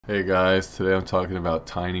Hey guys, today I'm talking about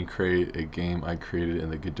Tiny Crate, a game I created in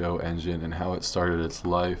the Godot engine and how it started its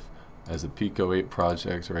life as a PICO-8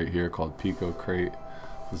 project right here called PICO-Crate.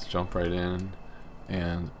 Let's jump right in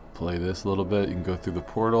and play this a little bit. You can go through the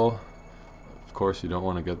portal. Of course, you don't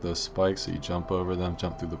want to get those spikes, so you jump over them,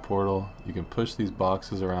 jump through the portal. You can push these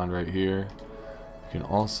boxes around right here. You can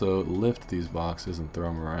also lift these boxes and throw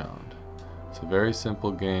them around. It's a very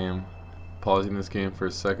simple game. Pausing this game for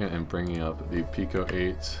a second and bringing up the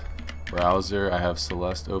PICO-8 browser. I have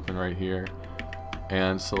Celeste open right here,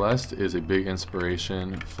 and Celeste is a big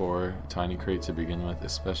inspiration for Tiny Crate to begin with,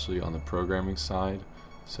 especially on the programming side.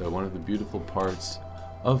 So one of the beautiful parts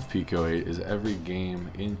of PICO-8 is every game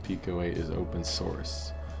in PICO-8 is open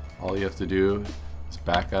source. All you have to do is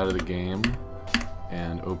back out of the game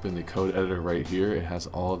and open the code editor right here. It has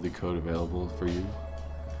all of the code available for you.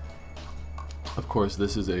 Of course,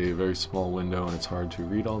 this is a very small window and it's hard to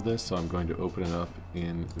read all this, so I'm going to open it up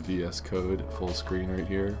in VS Code full screen right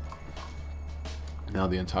here. Now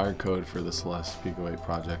the entire code for the Celeste PICO-8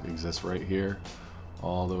 project exists right here,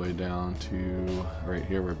 all the way down to right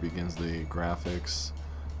here where it begins the graphics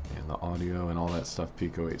and the audio and all that stuff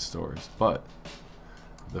PICO-8 stores. But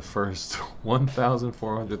the first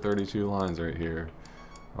 1,432 lines right here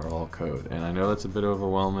are all code, and I know that's a bit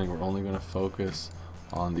overwhelming. We're only going to focus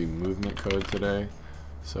on the movement code today.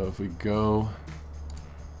 So if we go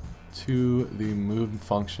to the move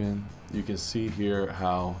function, you can see here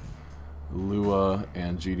how Lua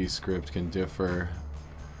and GDScript can differ.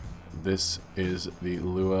 This is the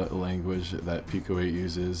Lua language that PICO-8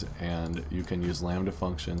 uses, and you can use lambda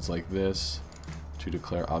functions like this to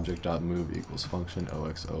declare object.move equals function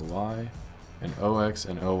ox_oy, and ox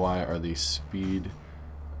and oy are the speed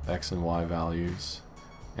x and y values.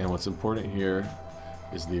 And what's important here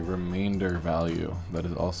is the remainder value that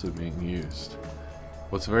is also being used.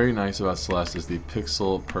 What's very nice about Celeste is the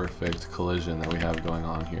pixel perfect collision that we have going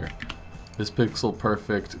on here. This pixel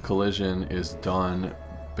perfect collision is done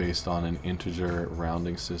based on an integer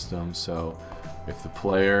rounding system, so if the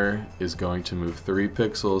player is going to move 3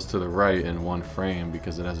 pixels to the right in one frame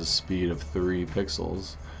because it has a speed of 3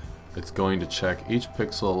 pixels, it's going to check each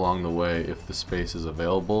pixel along the way if the space is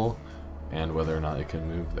available and whether or not it can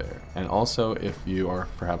move there. And also, if you are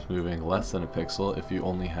perhaps moving less than a pixel, if you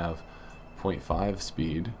only have 0.5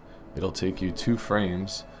 speed, it'll take you 2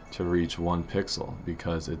 frames to reach 1 pixel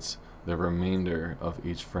because it's the remainder of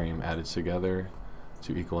each frame added together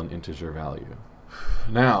to equal an integer value.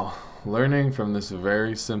 Now, learning from this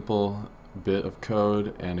very simple bit of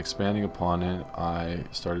code and expanding upon it, I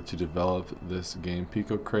started to develop this game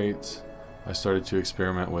PICO-Crate. I started to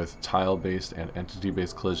experiment with tile-based and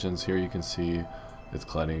entity-based collisions. Here you can see it's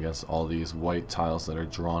colliding against all these white tiles that are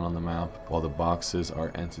drawn on the map, while the boxes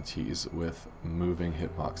are entities with moving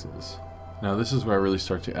hitboxes. Now this is where I really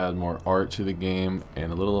start to add more art to the game,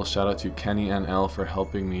 and a little shout out to Kenny NL for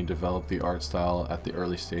helping me develop the art style at the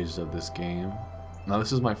early stages of this game. Now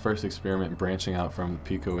this is my first experiment branching out from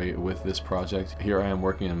PICO-8 with this project. Here I am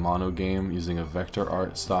working in mono game using a vector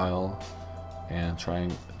art style and trying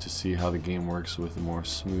to see how the game works with more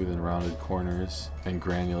smooth and rounded corners and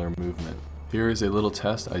granular movement. Here is a little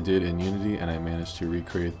test I did in Unity, and I managed to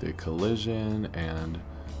recreate the collision and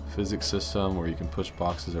physics system where you can push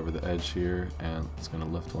boxes over the edge here and it's going to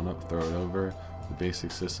lift one up, throw it over. The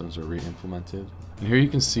basic systems are re-implemented. And here you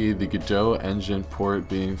can see the Godot engine port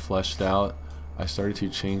being fleshed out. I started to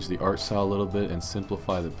change the art style a little bit and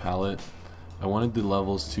simplify the palette. I wanted the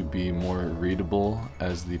levels to be more readable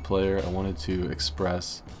as the player. I wanted to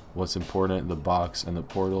express what's important, the box and the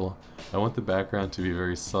portal. I want the background to be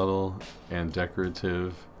very subtle and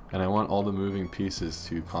decorative, and I want all the moving pieces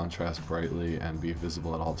to contrast brightly and be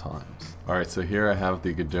visible at all times. Alright, so here I have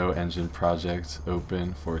the Godot engine project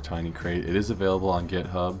open for Tiny Crate. It is available on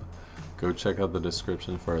GitHub. Go check out the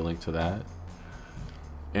description for a link to that.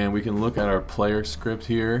 And we can look at our player script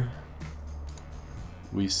here.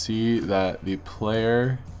 We see that the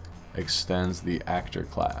player extends the actor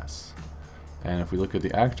class. And if we look at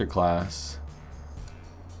the actor class,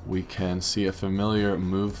 we can see a familiar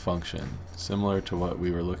move function, similar to what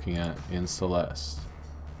we were looking at in Celeste.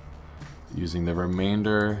 Using the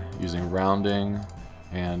remainder, using rounding,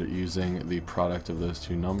 and using the product of those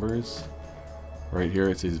two numbers. Right here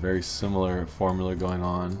it's a very similar formula going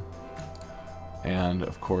on. And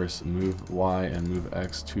of course move Y and move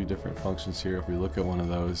X, 2 different functions here. If we look at one of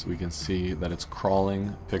those, we can see that it's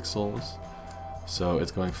crawling pixels, so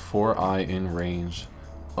it's going 4i in range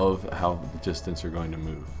of how the distance you're going to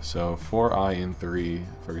move. So 4i in 3,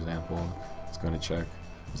 for example, it's going to check,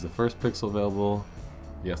 is the first pixel available?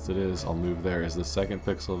 Yes it is, I'll move there. Is the second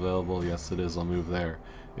pixel available? Yes it is, I'll move there.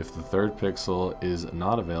 If the third pixel is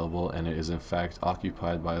not available and it is in fact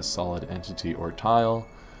occupied by a solid entity or tile,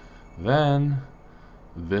 then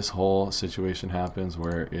this whole situation happens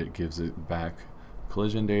where it gives it back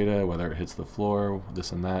collision data, whether it hits the floor,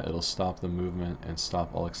 this and that. It'll stop the movement and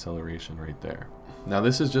stop all acceleration right there. Now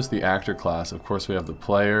this is just the actor class. Of course we have the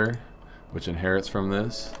player, which inherits from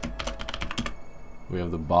this. We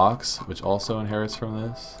have the box, which also inherits from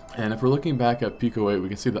this. And if we're looking back at PICO-8, we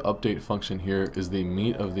can see the update function here is the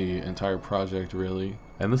meat of the entire project, really.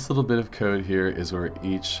 And this little bit of code here is where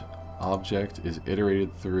each object is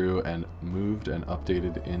iterated through and moved and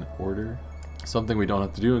updated in order. Something we don't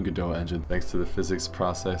have to do in Godot engine thanks to the physics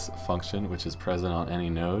process function, which is present on any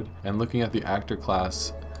node. And looking at the actor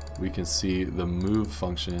class, we can see the move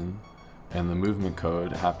function and the movement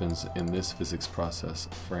code happens in this physics process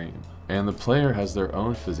frame. And the player has their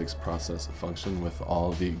own physics process function with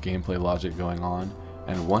all the gameplay logic going on.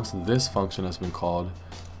 And once this function has been called,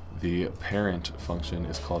 the parent function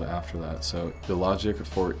is called after that. So the logic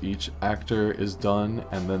for each actor is done,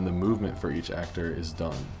 and then the movement for each actor is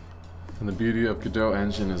done. And the beauty of Godot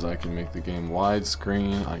engine is I can make the game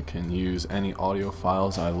widescreen, I can use any audio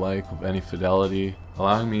files I like with any fidelity,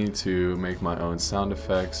 allowing me to make my own sound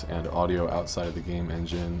effects and audio outside of the game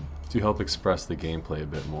engine to help express the gameplay a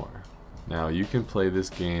bit more. Now you can play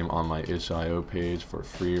this game on my itch.io page for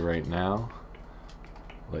free right now.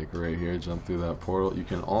 Like right here, jump through that portal. You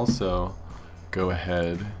can also go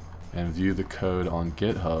ahead and view the code on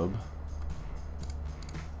GitHub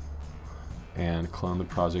and clone the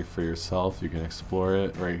project for yourself. You can explore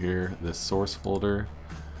it right here, this source folder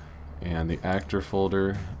and the actor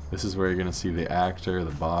folder. This is where you're going to see the actor,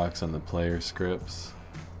 the box, and the player scripts.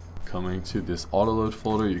 Coming to this autoload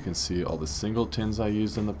folder, you can see all the singletons I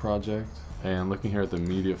used in the project. And looking here at the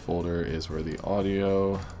media folder is where the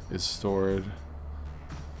audio is stored.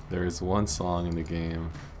 There is one song in the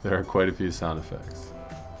game. There are quite a few sound effects.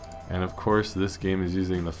 And of course this game is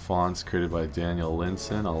using the fonts created by Daniel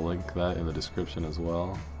Linson. I'll link that in the description as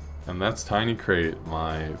well. And that's Tiny Crate,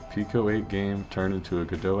 my PICO-8 game turned into a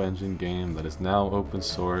Godot engine game that is now open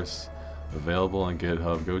source, available on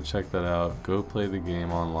GitHub. Go check that out, go play the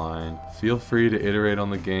game online. Feel free to iterate on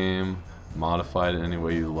the game, modify it any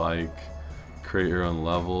way you like, create your own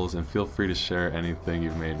levels, and feel free to share anything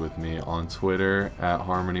you've made with me on Twitter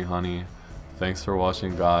 @HarmonyHoney. Thanks for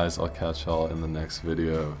watching, guys. I'll catch y'all in the next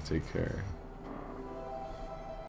video. Take care.